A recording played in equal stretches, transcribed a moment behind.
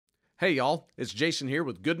Hey y'all, it's Jason here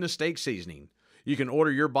with Goodness Steak Seasoning. You can order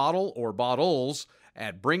your bottle or bottles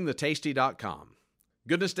at bringthetasty.com.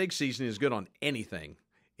 Goodness Steak Seasoning is good on anything.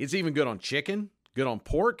 It's even good on chicken, good on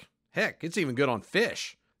pork, heck, it's even good on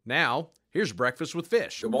fish. Now, here's Breakfast with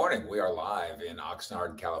Fish. Good morning. We are live in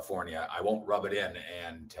Oxnard, California. I won't rub it in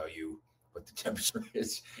and tell you what the temperature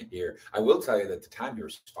is here. I will tell you that the time here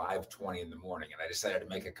is 5:20 in the morning, and I decided to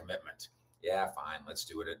make a commitment. Yeah, fine. Let's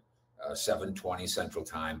do it at 7:20 Central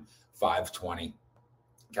Time, 5:20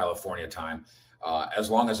 California time, as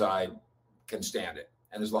long as I can stand it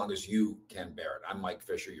and as long as you can bear it. I'm Mike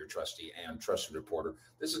Fisher, your trusty and trusted reporter.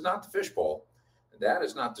 This is not the fishbowl. That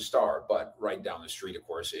is not the star, but right down the street, of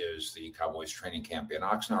course, is the Cowboys training camp in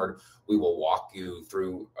Oxnard. We will walk you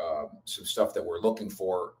through some stuff that we're looking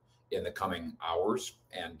for in the coming hours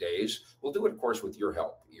and days. We'll do it, of course, with your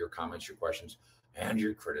help, your comments, your questions, and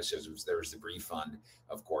your criticisms. There's the brief fund.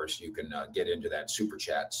 Of course, you can get into that super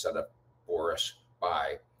chat set up for us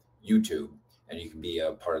by YouTube, and you can be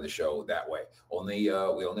a part of the show that way. We only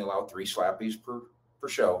allow 3 slappies per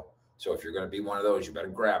show. So if you're going to be one of those, you better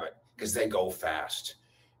grab it because they go fast.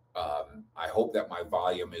 I hope that my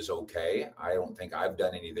volume is okay. I don't think I've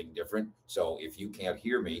done anything different. So if you can't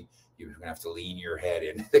hear me, you're going to have to lean your head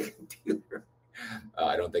into the computer.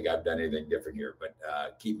 I don't think I've done anything different here, but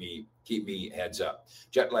keep me heads up.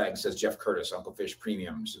 Jetlag says Jeff Curtis, Uncle Fish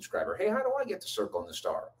Premium subscriber. Hey, how do I get the circle and the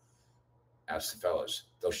star? Ask the fellas.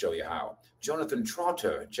 They'll show you how. Jonathan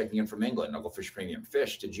Trotter checking in from England. Uncle Fish Premium.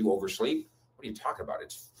 Fish, did you oversleep? What are you talking about?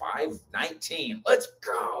 It's 5:19. Let's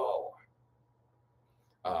go.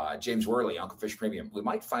 James Worley, Uncle Fish Premium. We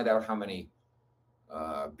might find out how many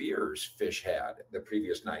beers Fish had the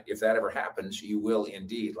previous night. If that ever happens, you will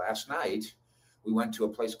indeed. Last night, we went to a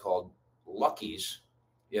place called Lucky's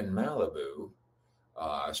in Malibu.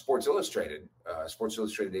 Sports Illustrated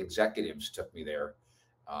executives took me there,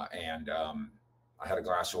 and I had a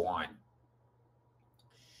glass of wine.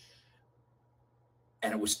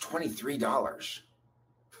 And it was $23.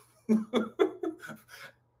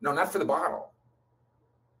 No, not for the bottle.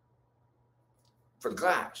 For the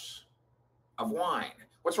glass of wine.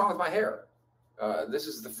 What's wrong with my hair? This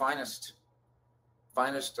is the finest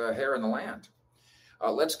hair in the land.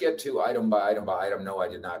 Let's get to item by item by item. No, I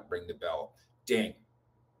did not ring the bell. Ding.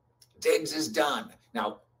 Diggs is done.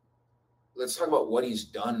 Now, let's talk about what he's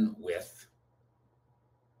done with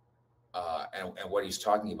and what he's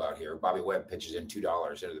talking about here. Bobby Webb pitches in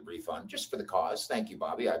 $2 into the brief fund just for the cause. Thank you,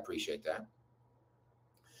 Bobby. I appreciate that.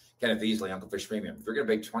 Kenneth Easley, Uncle Fish Premium. If you're going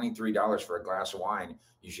to pay $23 for a glass of wine,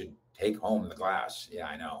 you should take home the glass. Yeah,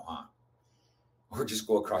 I know, huh? Or just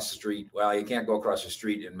go across the street. Well, you can't go across the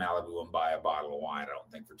street in Malibu and buy a bottle of wine, I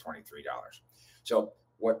don't think, for $23. So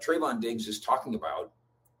what Trayvon Diggs is talking about,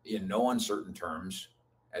 in no uncertain terms,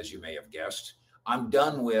 as you may have guessed, I'm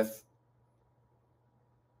done with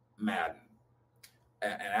Madden.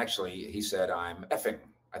 And actually, he said, I'm effing.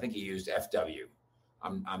 I think he used FW.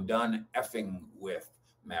 I'm done effing with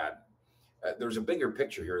Madden. There's a bigger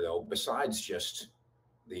picture here, though, besides just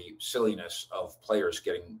the silliness of players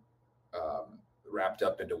getting wrapped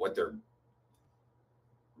up into what their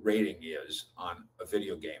rating is on a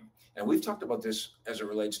video game. And we've talked about this as it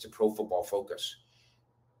relates to Pro Football Focus.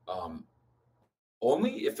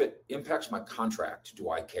 Only if it impacts my contract do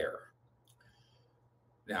I care.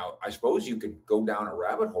 Now, I suppose you could go down a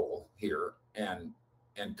rabbit hole here and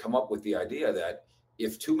come up with the idea that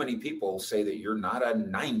if too many people say that you're not a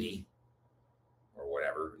 90 or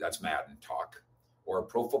whatever, that's Madden talk, or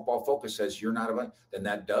Pro Football Focus says you're not a, then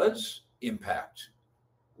that does impact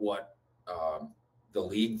what the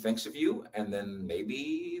league thinks of you, and then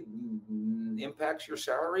maybe impacts your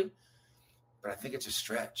salary. But I think it's a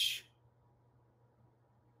stretch.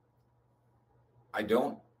 I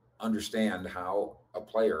don't understand how a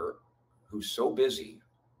player who's so busy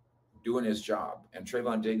doing his job, and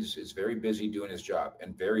Trayvon Diggs is very busy doing his job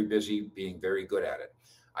and very busy being very good at it.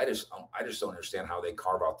 I just don't understand how they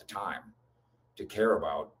carve out the time to care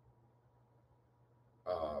about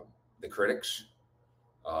the critics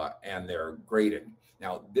and their grading.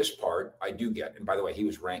 Now, this part I do get. And by the way, he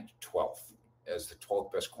was ranked 12th as the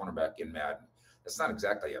 12th best cornerback in Madden. That's not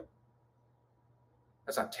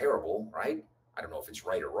terrible, right? I don't know if it's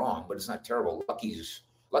right or wrong, but it's not terrible.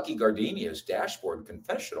 Lucky Gardenia's dashboard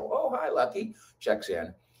confessional. Oh, hi, Lucky. Checks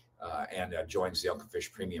in and joins the Uncle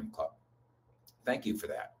Fish Premium Club. Thank you for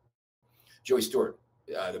that. Joey Stewart,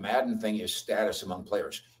 the Madden thing is status among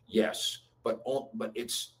players. Yes, but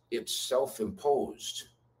it's self-imposed.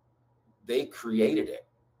 They created it.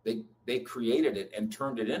 They created it and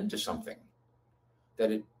turned it into something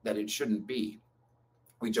that it shouldn't be.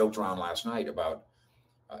 We joked around last night about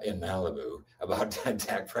in Malibu about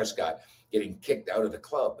Dak Prescott getting kicked out of the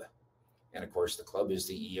club. And of course, the club is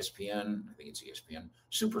the ESPN, I think it's ESPN,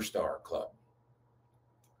 Superstar Club.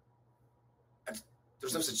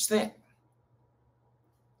 There's no such thing.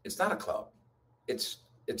 It's not a club. It's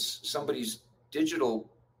somebody's digital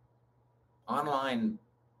online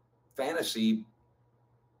fantasy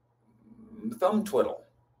thumb twiddle.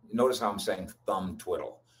 Notice how I'm saying thumb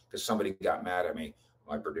twiddle, because somebody got mad at me,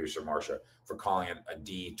 my producer Marsha, for calling it a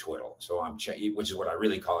D twiddle. So which is what I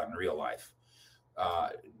really call it in real life.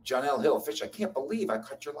 John L. Hill, Fish, I can't believe I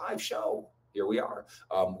cut your live show. Here we are.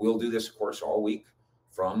 We'll do this, of course, all week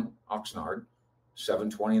from Oxnard,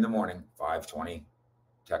 7:20 in the morning, 5:20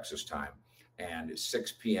 Texas time, and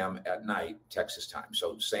 6 p.m. at night Texas time.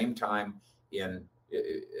 So same time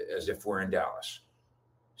as if we're in Dallas.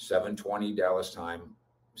 7:20 Dallas time,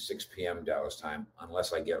 6 p.m. Dallas time,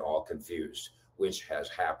 unless I get all confused, which has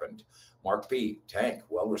happened. Mark P, Tank,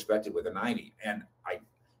 well respected with a 90, and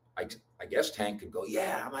I guess Tank could go,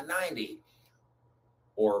 yeah, I'm a 90,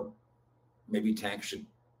 or maybe Tank should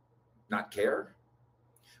not care.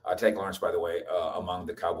 Tank Lawrence, by the way, among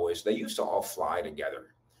the Cowboys, they used to all fly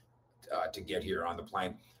together to get here on the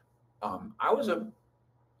plane. I was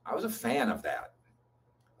a fan of that.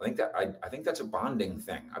 I think that's a bonding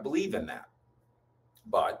thing. I believe in that.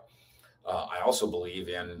 But I also believe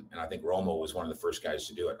in, and I think Romo was one of the first guys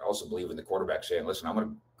to do it. I also believe in the quarterback saying, listen, I'm going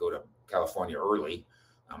to go to California early.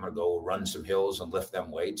 I'm going to go run some hills and lift them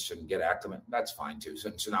weights and get acclimated. That's fine too. So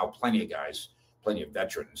now plenty of guys, plenty of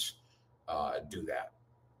veterans do that.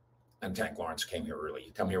 And Tank Lawrence came here early.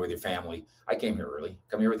 You come here with your family. I came here early.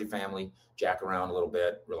 Come here with your family, jack around a little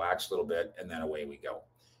bit, relax a little bit, and then away we go.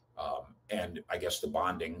 And I guess the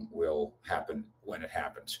bonding will happen when it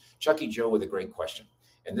happens. Chucky Joe with a great question.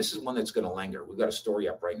 And this is one that's going to linger. We've got a story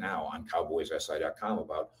up right now on cowboyssi.com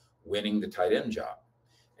about winning the tight end job.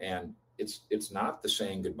 And it's not the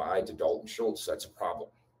saying goodbye to Dalton Schultz. That's a problem.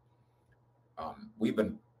 I've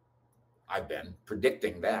been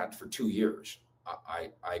predicting that for 2 years.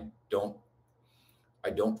 I don't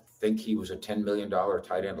think he was a $10 million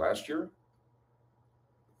tight end last year.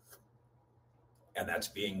 And that's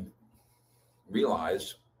being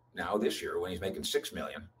realized now this year when he's making $6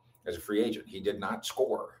 million as a free agent. He did not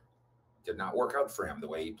score, did not work out for him the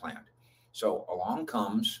way he planned. So along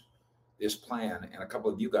comes this plan, and a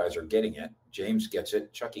couple of you guys are getting it. James gets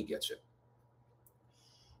it. Chucky gets it.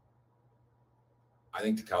 I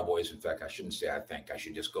think the Cowboys, in fact, I shouldn't say I think. I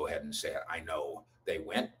should just go ahead and say it. I know they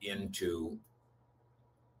went into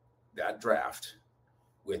that draft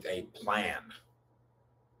with a plan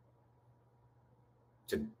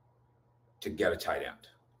to get a tight end.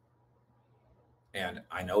 And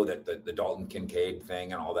I know that the Dalton Kincaid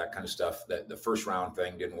thing and all that kind of stuff, that the first round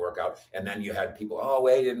thing didn't work out. And then you had people,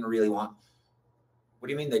 what do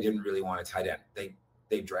you mean they didn't really want a tight end?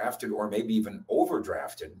 They drafted, or maybe even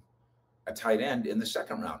overdrafted, a tight end in the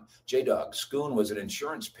second round. J-Dog, Schoon was an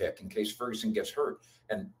insurance pick in case Ferguson gets hurt.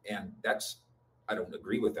 And that's, I don't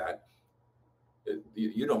agree with that.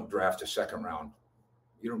 You don't draft a second round.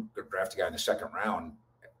 You don't draft a guy in the second round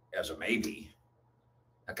as a maybe.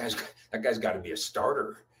 That guy's got to be a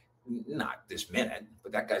starter. Not this minute,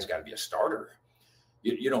 but that guy's got to be a starter.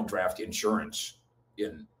 You don't draft insurance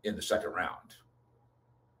in the second round,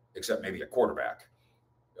 except maybe a quarterback,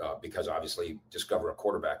 because obviously discover a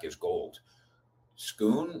quarterback is gold.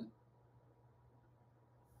 Schoon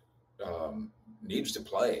needs to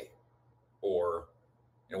play, or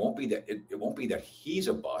it won't be that he's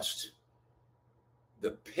a bust.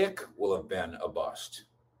 The pick will have been a bust.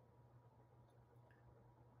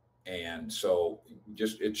 And so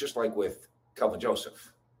it's just like with Kelvin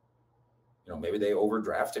Joseph. Maybe they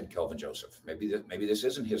overdrafted Kelvin Joseph. Maybe this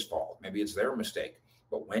isn't his fault. Maybe it's their mistake.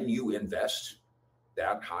 But when you invest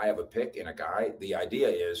that high of a pick in a guy, the idea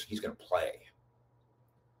is he's going to play.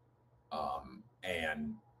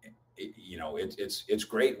 And it's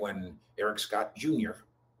great when Eric Scott Jr.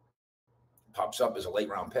 pops up as a late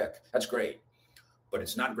round pick. That's great. But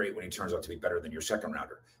it's not great when he turns out to be better than your second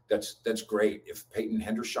rounder. That's great. If Peyton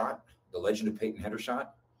Hendershot, the legend of Peyton Hendershot,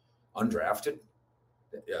 undrafted,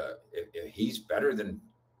 if he's better than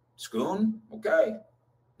Schoon, okay,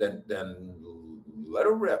 then let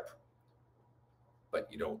her rip.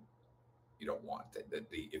 But you don't want that.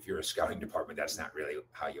 If you're a scouting department, that's not really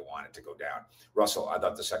how you want it to go down. Russell, I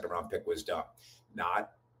thought the second round pick was dumb,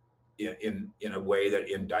 not in a way that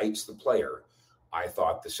indicts the player. I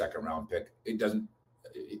thought the second round pick, it doesn't.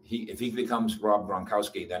 If he becomes Rob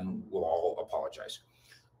Gronkowski, then we'll all apologize.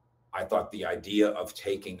 I thought the idea of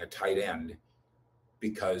taking a tight end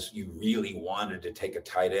because you really wanted to take a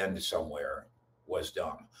tight end somewhere was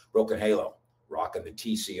dumb. Broken Halo. rocking the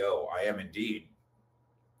TCO. I am indeed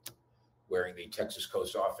wearing the Texas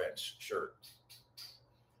Coast Offense shirt,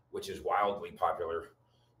 which is wildly popular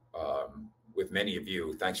with many of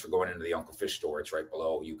you. Thanks for going into the Uncle Fish store. It's right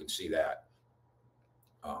below. You can see that.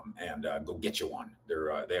 And go get you one.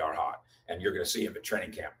 They are hot. And you're going to see them at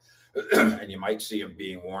training camp. And you might see them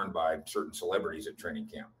being worn by certain celebrities at training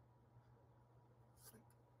camp.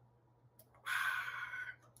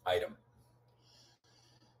 Item.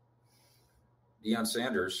 Deion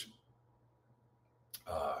Sanders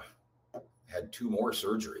had 2 more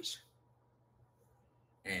surgeries.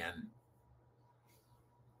 And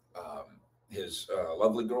his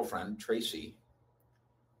lovely girlfriend, Tracy,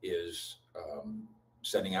 is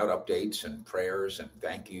sending out updates and prayers and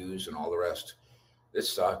thank yous and all the rest.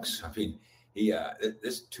 This sucks. I mean,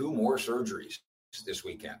 this 2 more surgeries this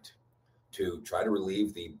weekend to try to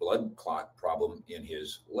relieve the blood clot problem in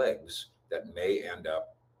his legs that may end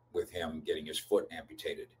up with him getting his foot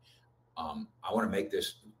amputated. I want to make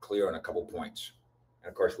this clear on a couple points. And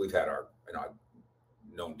of course, we've had I've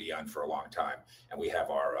known Deon for a long time, and we have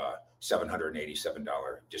our $787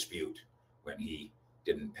 dispute when he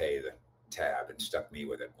didn't pay the tab and stuck me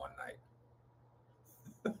with it one night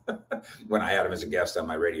when I had him as a guest on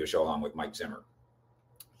my radio show along with Mike Zimmer.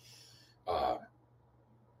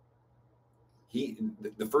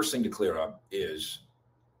 The first thing to clear up is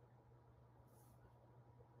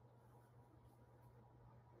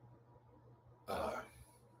I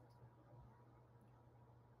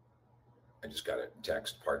just got a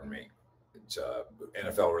text, pardon me. It's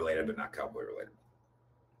NFL related, but not Cowboy related.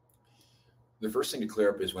 The first thing to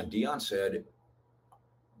clear up is when Deon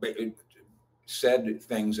said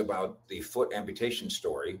things about the foot amputation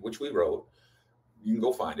story, which we wrote. You can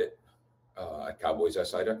go find it at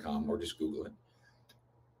cowboyssi.com or just Google it.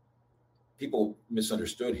 People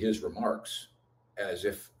misunderstood his remarks as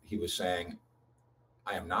if he was saying,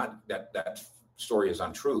 I am not, that story is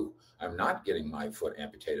untrue. I'm not getting my foot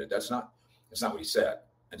amputated. That's not what he said.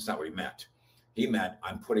 It's not what he meant. He meant,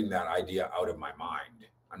 I'm putting that idea out of my mind.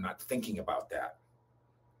 I'm not thinking about that.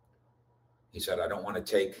 He said, I don't want to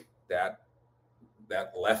take that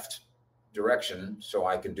left direction so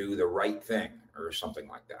I can do the right thing or something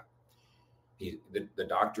like that. The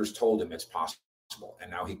doctors told him it's possible. And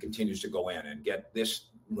now he continues to go in and get this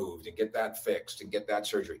moved and get that fixed and get that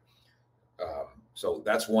surgery. So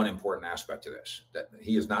that's one important aspect to this, that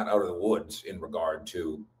he is not out of the woods in regard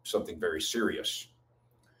to something very serious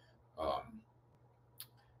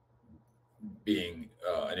being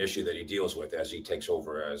an issue that he deals with as he takes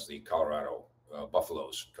over as the Colorado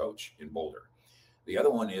Buffaloes coach in Boulder. The other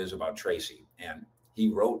one is about Tracy, and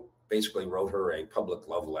he basically wrote her a public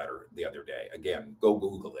love letter the other day. Again, go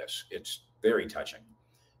Google this. It's very touching.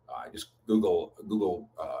 Just Google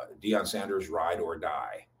Deion Sanders Ride or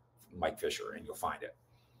Die, Mike Fisher, and you'll find it.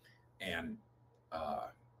 And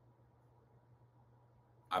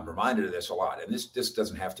I'm reminded of this a lot. And this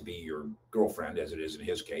doesn't have to be your girlfriend, as it is in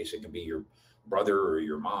his case. It can be your brother or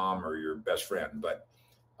your mom or your best friend. But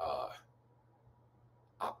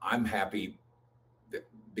I'm happy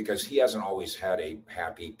because he hasn't always had a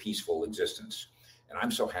happy, peaceful existence. And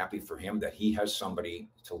I'm so happy for him that he has somebody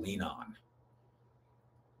to lean on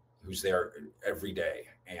who's there every day.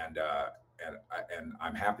 And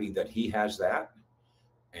I'm happy that he has that.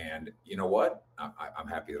 And you know what? I'm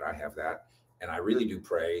happy that I have that. And I really do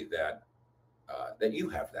pray that you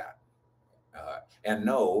have that. And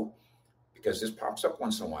know, because this pops up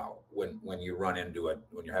once in a while when you run into it,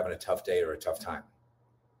 when you're having a tough day or a tough time.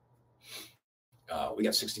 We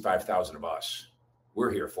got 65,000 of us.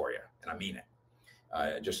 We're here for you. And I mean it.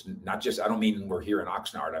 I don't mean we're here in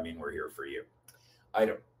Oxnard. I mean, we're here for you.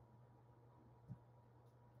 Item.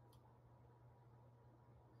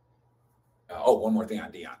 One more thing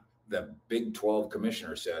on Deon. The Big 12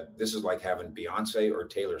 commissioner said, this is like having Beyonce or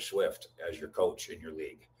Taylor Swift as your coach in your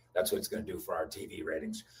league. That's what it's going to do for our TV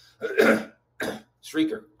ratings.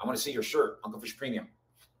 Streaker, I want to see your shirt, Uncle Fish Premium.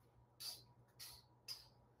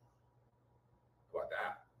 How about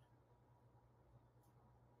that?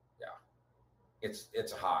 Yeah. It's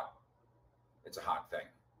a hot thing.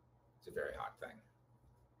 It's a very hot thing.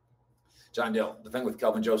 John Dill, the thing with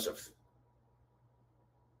Kelvin Joseph.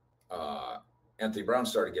 Anthony Brown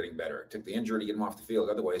started getting better. It took the injury to get him off the field.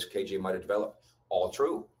 Otherwise, KJ might have developed. All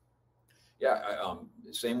true. Yeah.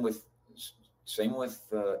 Same with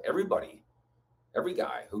everybody, every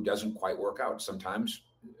guy who doesn't quite work out. Sometimes,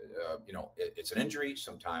 it's an injury.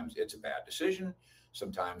 Sometimes it's a bad decision.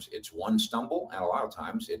 Sometimes it's one stumble. And a lot of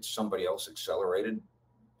times it's somebody else accelerated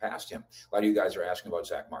past him. A lot of you guys are asking about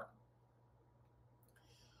Zach Martin.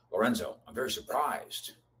 Lorenzo, I'm very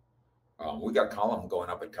surprised. We got a column going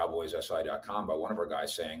up at cowboyssi.com by one of our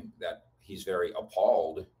guys saying that he's very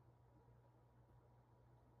appalled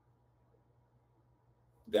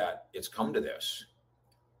that it's come to this.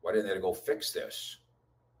 Why didn't they go fix this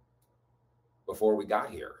before we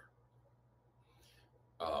got here?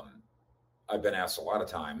 I've been asked a lot of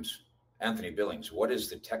times, Anthony Billings, what is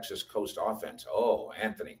the Texas Coast offense? Oh,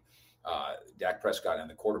 Anthony, Dak Prescott and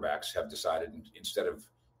the quarterbacks have decided instead of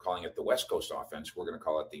calling it the West Coast offense, we're going to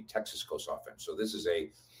call it the Texas Coast offense. So this is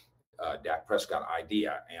a Dak Prescott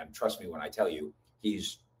idea. And trust me when I tell you,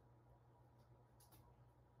 he's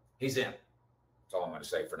in. That's all I'm going to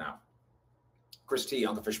say for now. Chris T,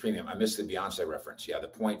 Uncle Fish Premium. I missed the Beyonce reference. Yeah, the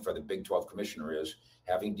point for the Big 12 commissioner is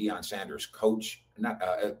having Deion Sanders coach, not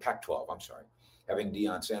Pac-12, I'm sorry, having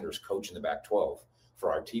Deion Sanders coach in the Pac-12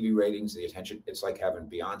 for our TV ratings, the attention. It's like having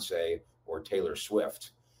Beyonce or Taylor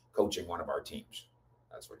Swift coaching one of our teams.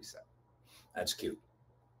 That's what he said. That's cute.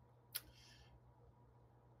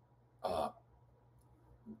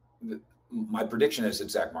 My prediction is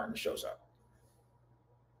that Zach Martin shows up.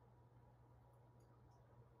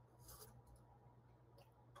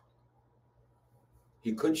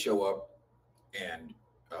 He could show up and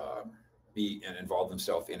be and involve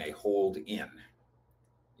himself in a hold in.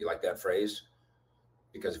 You like that phrase?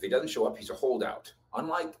 Because if he doesn't show up, he's a holdout.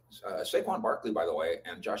 Unlike Saquon Barkley, by the way,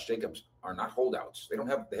 and Josh Jacobs are not holdouts.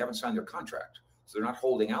 They haven't signed their contract, so they're not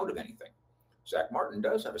holding out of anything. Zach Martin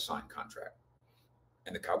does have a signed contract,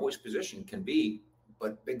 and the Cowboys' position can be,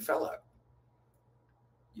 but big fella,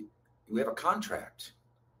 we have a contract.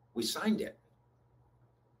 We signed it.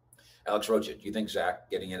 Alex Rocha, do you think Zach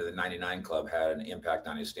getting into the 99 club had an impact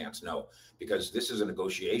on his stance? No, because this is a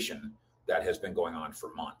negotiation that has been going on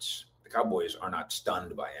for months. The Cowboys are not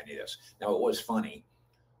stunned by any of this. Now, it was funny.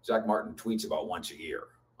 Zach Martin tweets about once a year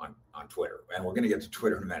on Twitter, and we're going to get to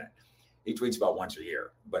Twitter in a minute. He tweets about once a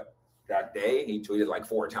year, but that day he tweeted like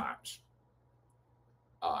 4 times.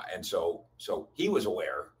 And so he was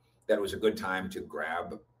aware that it was a good time to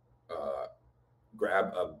grab a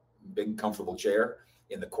big, comfortable chair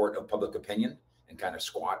in the court of public opinion and kind of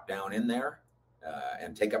squat down in there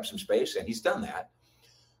and take up some space. And he's done that.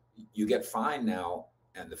 You get fined now,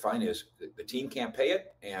 and the fine is the team can't pay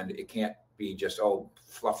it, and it can't be just,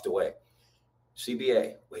 fluffed away.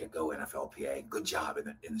 CBA, way to go, NFLPA. Good job in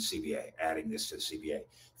the CBA, adding this to the CBA.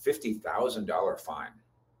 $50,000 fine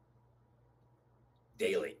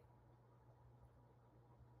daily.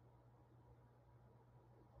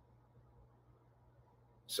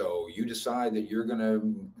 So you decide that you're going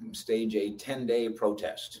to stage a 10-day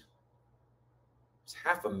protest. It's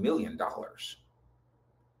 $500,000.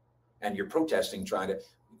 And you're protesting, trying to,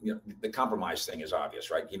 the compromise thing is obvious,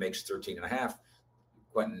 right? He makes 13.5.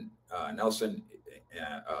 Quentin Nelson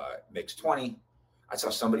makes 20. I saw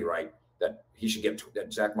somebody write that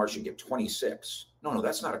that Zach Martin should get 26. No,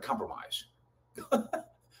 that's not a compromise.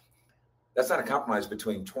 That's not a compromise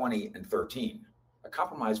between 20 and 13. A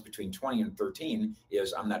compromise between 20 and 13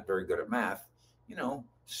 is, I'm not very good at math,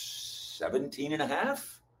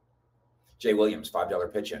 17.5. Jay Williams,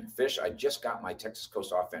 $5 pitch in. Fish, I just got my Texas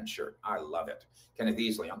Coast offense shirt. I love it. Kenneth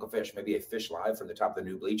Easley, Uncle Fish, maybe a Fish Live from the top of the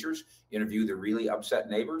new bleachers. Interview the really upset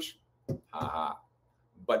neighbors.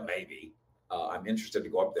 But maybe. I'm interested to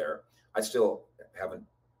go up there. I still haven't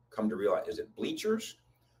come to realize, is it bleachers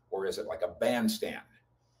or is it like a bandstand?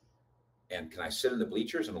 And can I sit in the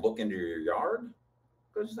bleachers and look into your yard?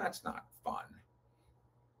 Because that's not fun.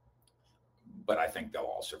 But I think they'll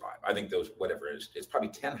all survive. I think those, whatever it is, it's probably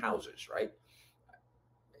 10 houses, right?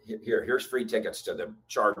 Here's free tickets to the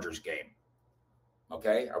Chargers game.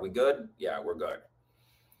 Okay, are we good? Yeah, we're good.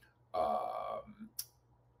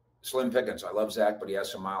 Slim Pickens, I love Zach, but he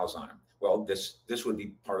has some miles on him. Well, this would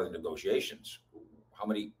be part of the negotiations. How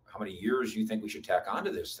many years do you think we should tack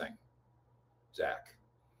onto this thing, Zach?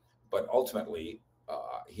 But ultimately,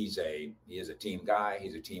 he is a team guy.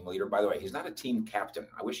 He's a team leader. By the way, he's not a team captain.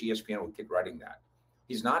 I wish ESPN would keep writing that.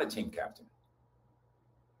 He's not a team captain.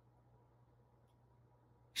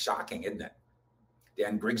 Shocking, isn't it?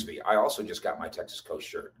 Dan Grigsby, I also just got my Texas Coast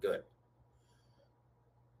shirt. Good.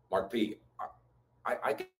 Mark P,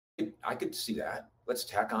 I could see that. Let's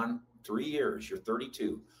tack on 3 years. You're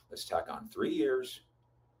 32. Let's tack on 3 years.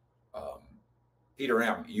 Peter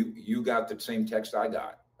M, you got the same text I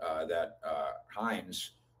got. That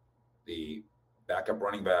Hines, the backup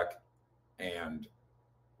running back and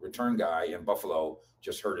return guy in Buffalo,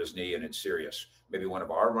 just hurt his knee and it's serious. Maybe one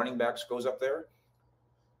of our running backs goes up there.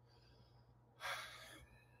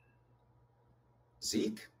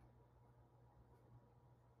 Zeke?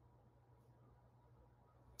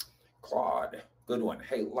 Claude, good one.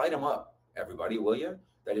 Hey, light them up, everybody, will you?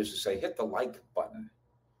 That is to say, hit the like button.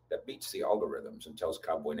 that beats the algorithms and tells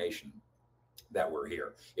Cowboy Nation that we're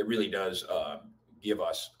here. It really does give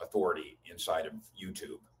us authority inside of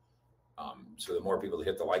YouTube. So the more people that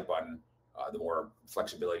hit the like button, the more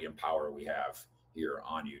flexibility and power we have here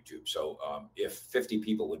on YouTube. So if 50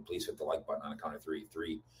 people would please hit the like button on a count of 3,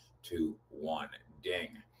 3, 2, 1,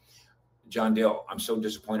 ding. John Dill, I'm so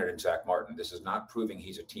disappointed in Zach Martin. This is not proving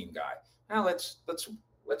he's a team guy. Now let's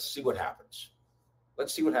see what happens.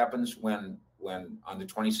 Let's see what happens when on the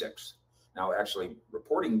 26th. Now, actually,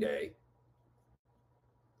 reporting day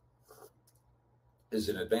is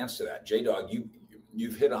in advance to that. J-Dog,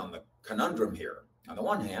 you've hit on the conundrum here. On the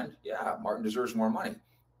one hand, yeah, Martin deserves more money.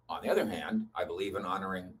 On the other hand, I believe in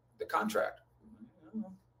honoring the contract.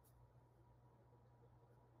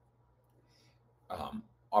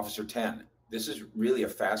 Officer 10, this is really a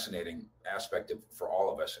fascinating aspect for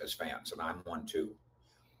all of us as fans, and I'm one too.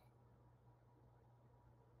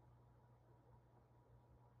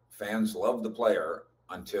 Fans love the player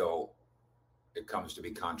until it comes to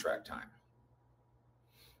be contract time.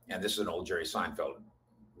 And this is an old Jerry Seinfeld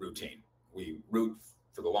routine. We root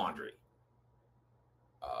for the laundry.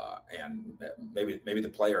 And maybe the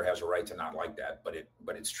player has a right to not like that,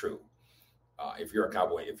 but it's true. If you're a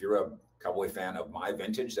Cowboy fan of my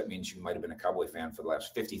vintage, that means you might have been a Cowboy fan for the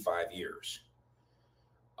last 55 years.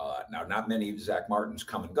 Now, not many Zach Martins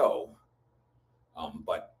come and go,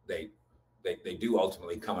 but they do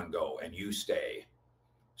ultimately come and go, and you stay.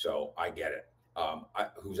 So I get it.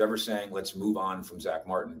 Who's ever saying let's move on from Zach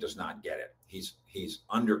Martin does not get it. He's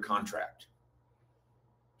under contract.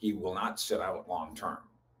 He will not sit out long term,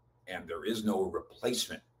 and there is no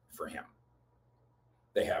replacement for him.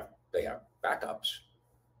 They have backups,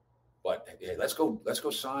 but hey, let's go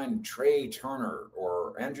sign Trey Turner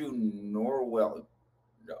or Andrew Norwell,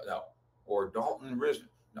 no, or Dalton Risner.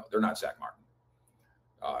 No, they're not Zach Martin.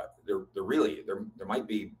 There might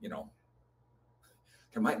be,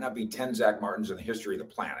 there might not be 10 Zach Martins in the history of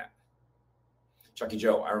the planet. Chucky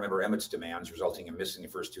Joe, I remember Emmett's demands resulting in missing the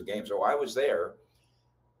first 2 games. Oh, I was there.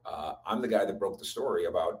 I'm the guy that broke the story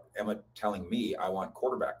about Emmett telling me I want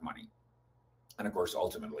quarterback money. And of course,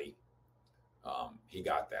 ultimately, he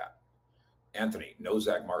got that. Anthony, no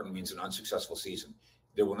Zach Martin means an unsuccessful season.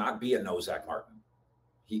 There will not be a no Zach Martin.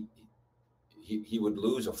 He would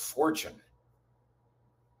lose a fortune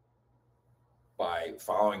by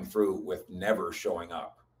following through with never showing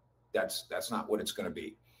up. That's not what it's going to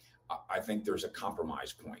be. I think there's a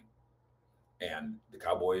compromise point. And the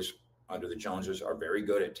Cowboys under the Joneses are very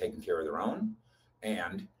good at taking care of their own.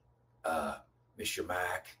 And Mr.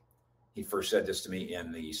 Mack, he first said this to me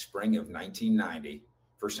in the spring of 1990.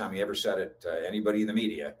 First time he ever said it to anybody in the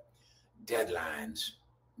media. Deadlines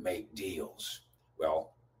make deals.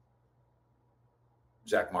 Well,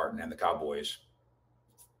 Zach Martin and the Cowboys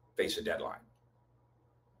face a deadline.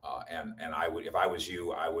 And I would, if I was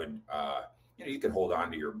you, I would, you can hold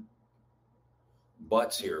on to your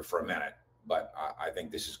butts here for a minute, but I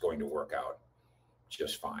think this is going to work out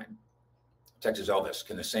just fine. Texas Elvis,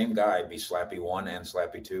 can the same guy be Slappy 1 and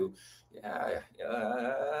Slappy 2? Yeah,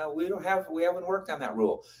 we haven't worked on that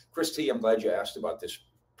rule. Chris T, I'm glad you asked about this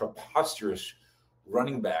preposterous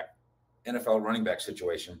NFL running back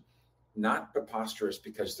situation. Not preposterous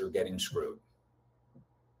because they're getting screwed.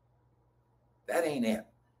 That ain't it.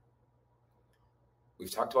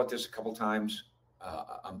 We've talked about this a couple times.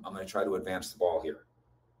 I'm going to try to advance the ball here.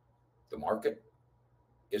 The market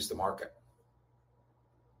is the market.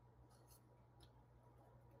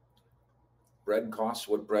 Bread costs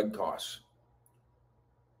what bread costs.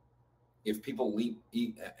 If people eat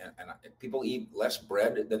less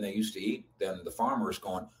bread than they used to eat, then the farmer is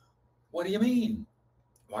going, what do you mean?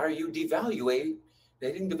 Why are you devaluating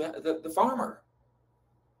the farmer?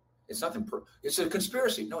 It's nothing. It's a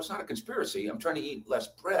conspiracy. No, it's not a conspiracy. I'm trying to eat less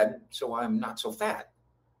bread so I'm not so fat.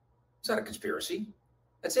 It's not a conspiracy.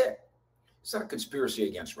 That's it. It's not a conspiracy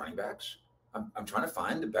against running backs. I'm trying to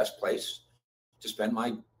find the best place to spend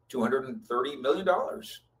my $230 million.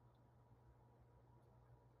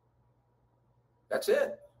 That's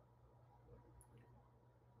it.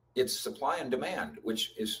 It's supply and demand,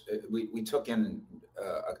 which is we took in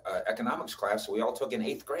economics class. So we all took in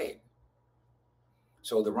 8th grade.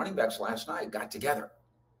 So the running backs last night got together.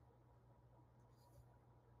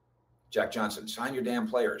 Jack Johnson, sign your damn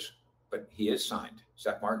players. But he is signed.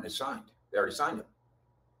 Zach Martin is signed. They already signed him.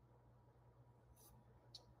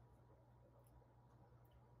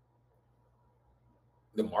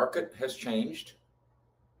 The market has changed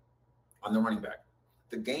on the running back.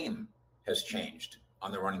 The game has changed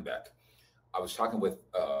on the running back. I was talking with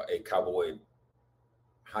a Cowboy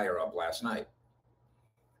higher up last night.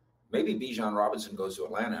 Maybe Bijan Robinson goes to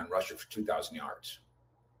Atlanta and rushes for 2,000 yards.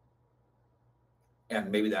 And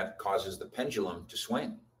maybe that causes the pendulum to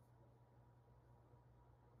swing,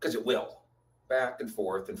 because it will, back and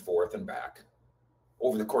forth and back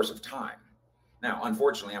over the course of time. Now,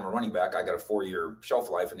 unfortunately, I'm a running back. I got a 4-year shelf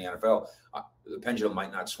life in the NFL. The pendulum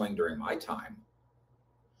might not swing during my time,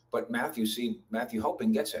 but Matthew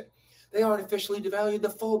Hoping gets it. They artificially devalued the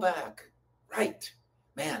fullback. Right.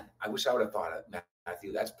 Man, I wish I would have thought of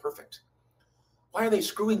Matthew. That's perfect. Why are they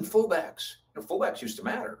screwing fullbacks? Fullbacks used to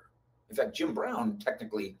matter. In fact, Jim Brown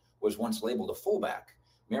technically was once labeled a fullback.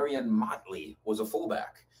 Marion Motley was a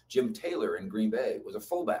fullback. Jim Taylor in Green Bay was a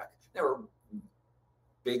fullback. There were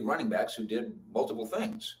big running backs who did multiple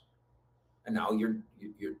things. And now you're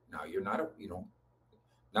not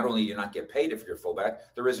not only do you not get paid if you're a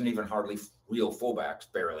fullback, there isn't even hardly real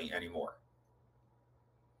fullbacks barely anymore.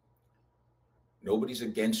 Nobody's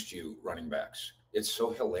against you, running backs. It's so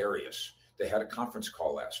hilarious. They had a conference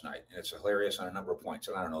call last night, and it's hilarious on a number of points.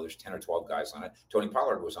 And I don't know, there's 10 or 12 guys on it. Tony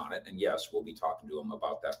Pollard was on it, and yes, we'll be talking to him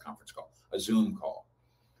about that conference call, a Zoom call.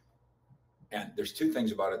 And there's two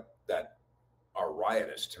things about it that are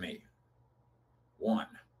riotous to me. One,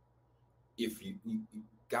 if you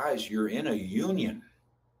guys, you're in a union.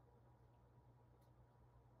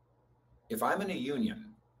 If I'm in a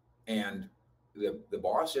union and the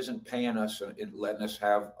boss isn't paying us and letting us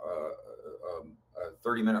have a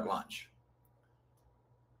 30-minute lunch,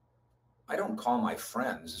 I don't call my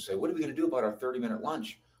friends and say, what are we going to do about our 30-minute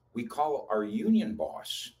lunch? We call our union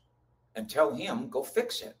boss and tell him, go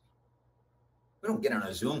fix it. We don't get on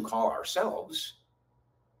a Zoom call ourselves.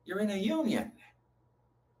 You're in a union.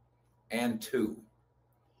 And two,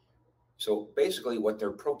 so basically what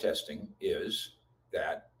they're protesting is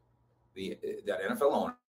that that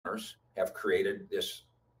NFL owners have created this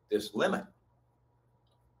limit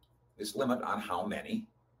on how many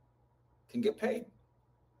can get paid.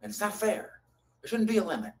 And it's not fair. There shouldn't be a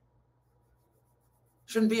limit.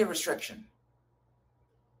 Shouldn't be a restriction.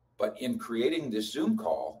 But in creating this Zoom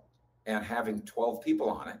call and having 12 people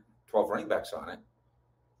on it, 12 running backs on it,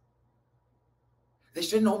 they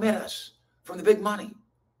shouldn't omit us from the big money.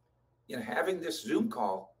 In having this Zoom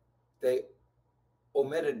call, they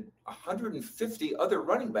omitted 150 other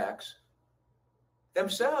running backs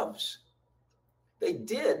themselves. They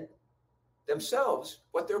did themselves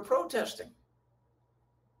what they're protesting.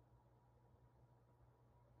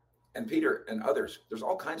 And Peter and others, there's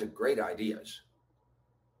all kinds of great ideas.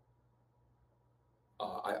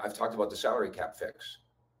 I've talked about the salary cap fix.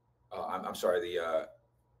 I'm sorry, the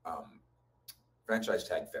franchise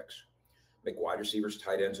tag fix. Make wide receivers,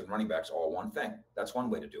 tight ends, and running backs all one thing. That's one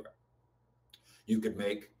way to do it. You could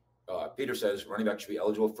make, Peter says, running backs should be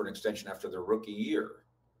eligible for an extension after their rookie year.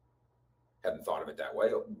 Hadn't thought of it that way.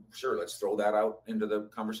 Sure, let's throw that out into the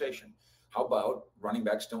conversation. How about running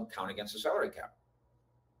backs don't count against the salary cap?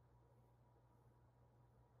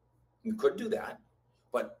 You could do that,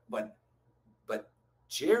 but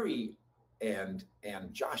Jerry and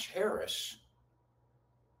Josh Harris,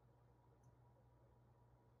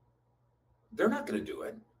 they're not going to do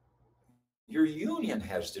it. Your union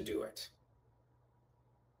has to do it.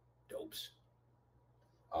 Dopes.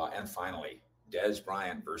 And finally, Dez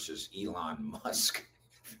Bryant versus Elon Musk.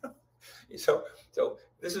 So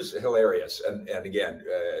this is hilarious. And again,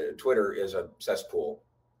 Twitter is a cesspool,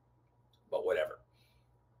 but whatever.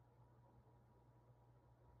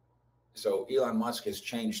 So Elon Musk has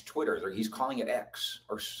changed Twitter. He's calling it X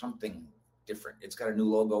or something different. It's got a new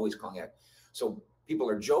logo. He's calling it. So people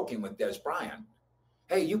are joking with Dez Bryant.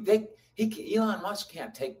 Hey, Elon Musk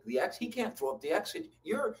can't take the X. He can't throw up the X.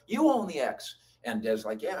 You own the X. And Dez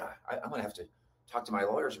like, yeah, I'm going to have to talk to my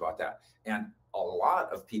lawyers about that. And a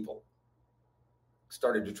lot of people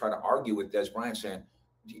started to try to argue with Dez Bryant, saying,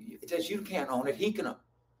 Dez, you can't own it. He can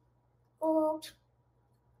own it.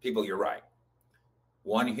 People, you're right.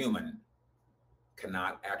 One human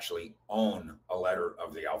cannot actually own a letter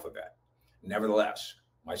of the alphabet. Nevertheless,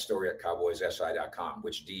 my story at cowboyssi.com,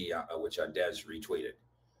 which Dez retweeted,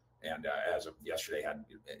 and as of yesterday had,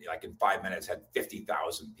 like in 5 minutes, had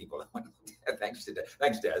 50,000 people. Thanks,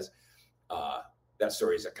 Dez. That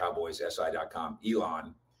story is at cowboyssi.com.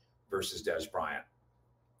 Elon versus Dez Bryant,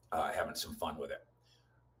 having some fun with it.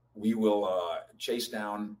 We will chase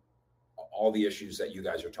down all the issues that you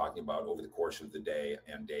guys are talking about over the course of the day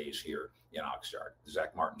and days here in Oxnard. The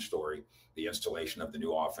Zach Martin story, the installation of the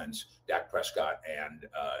new offense, Dak Prescott and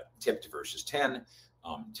tipped versus 10,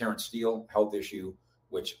 Terrence Steele health issue,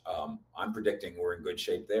 which I'm predicting we're in good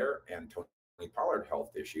shape there, and Tony Pollard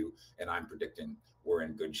health issue, and I'm predicting we're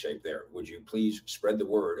in good shape there. Would you please spread the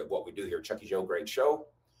word of what we do here? Chucky Joe, great show.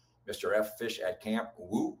 Mr. F, fish at camp,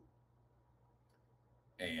 woo.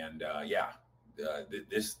 And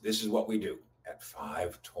this is what we do. at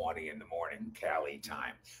 5:20 in the morning, Cali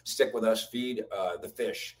time. Stick with us. Feed the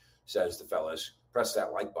fish, says the fellas. Press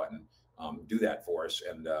that like button. Do that for us,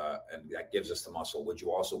 and that gives us the muscle. Would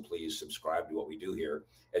you also please subscribe to what we do here?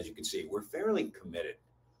 As you can see, we're fairly committed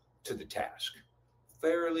to the task.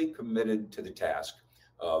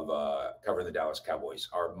 Of covering the Dallas Cowboys.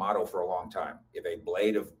 Our motto for a long time: if a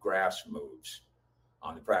blade of grass moves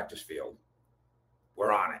on the practice field,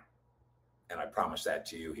 we're on it. And I promise that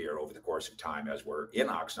to you here over the course of time as we're in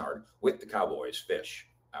Oxnard with the Cowboys. Fish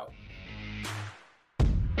out.